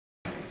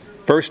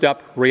First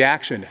up,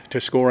 reaction to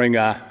scoring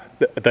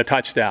the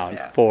touchdown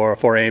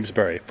for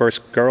Amesbury.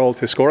 First girl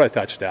to score a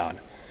touchdown.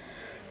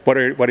 What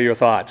are your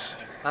thoughts?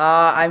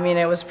 I mean,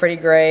 it was pretty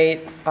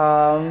great.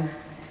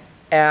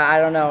 I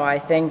don't know. I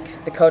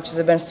think the coaches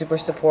have been super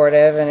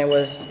supportive, and it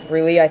was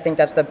really, I think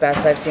that's the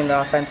best I've seen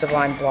the offensive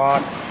line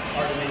block.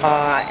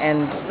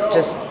 And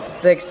just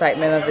the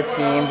excitement of the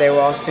team. They were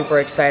all super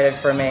excited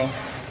for me.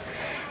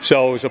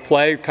 So it was a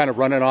play kind of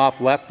running off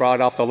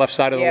brought off the left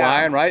side of the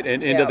line, right?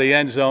 And into the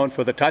end zone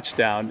for the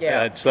touchdown.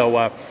 Yeah. And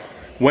so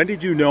when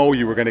did you know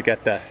you were going to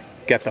get the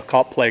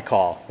play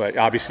call? Right?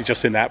 Obviously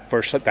just in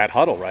that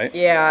huddle, right?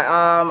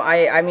 Yeah,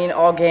 I mean,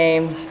 all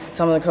game,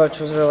 some of the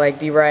coaches were like,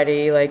 be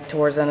ready, like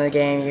towards the end of the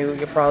game,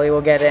 you probably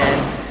will get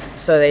in.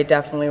 So they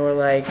definitely were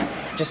like,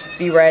 just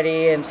be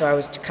ready. And so I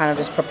was kind of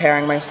just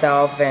preparing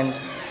myself. And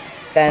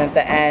then at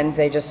the end,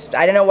 I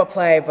didn't know what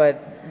play,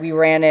 but we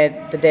ran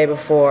it the day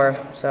before.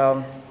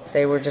 So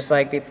they were just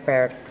like, be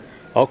prepared.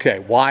 Okay,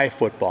 why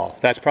football?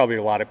 That's probably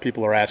a lot of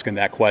people are asking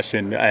that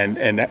question.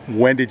 And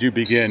when did you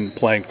begin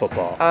playing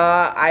football?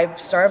 I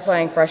started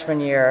playing freshman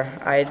year.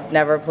 I'd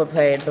never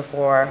played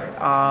before.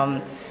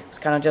 It's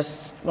kind of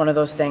just one of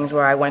those things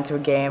where I went to a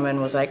game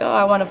and was like, oh,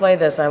 I want to play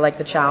this. I like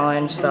the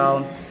challenge.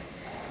 So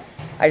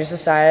I just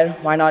decided,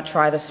 why not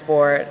try the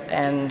sport?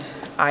 And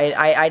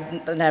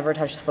I never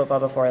touched football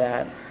before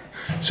that.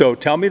 So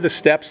tell me the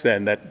steps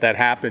then that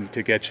happened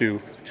to get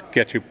you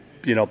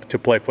to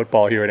play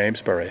football here at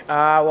Amesbury.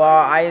 Well,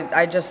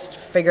 I just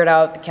figured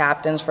out the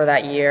captains for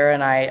that year,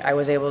 and I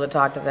was able to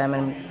talk to them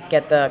and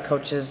get the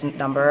coach's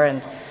number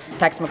and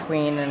text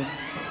McQueen and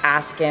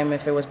ask him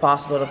if it was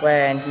possible to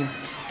play, and he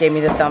gave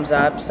me the thumbs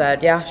up,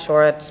 said, yeah,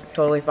 sure, it's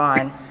totally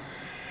fine.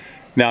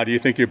 Now, do you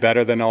think you're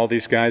better than all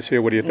these guys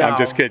here? What do you think? No. I'm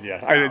just kidding you.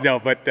 No. I know,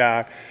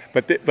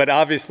 but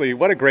obviously,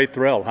 what a great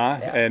thrill, huh?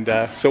 Yeah.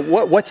 And so,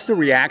 what's the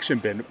reaction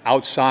been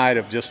outside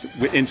of just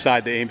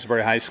inside the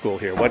Amesbury High School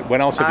here?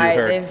 What else have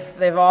you heard?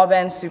 They've all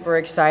been super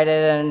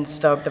excited and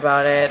stoked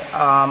about it.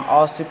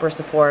 All super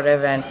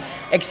supportive and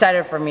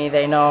excited for me.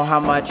 They know how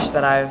much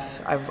that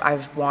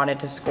I've wanted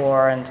to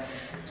score and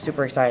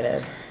super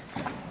excited.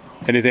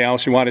 Anything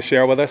else you want to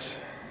share with us?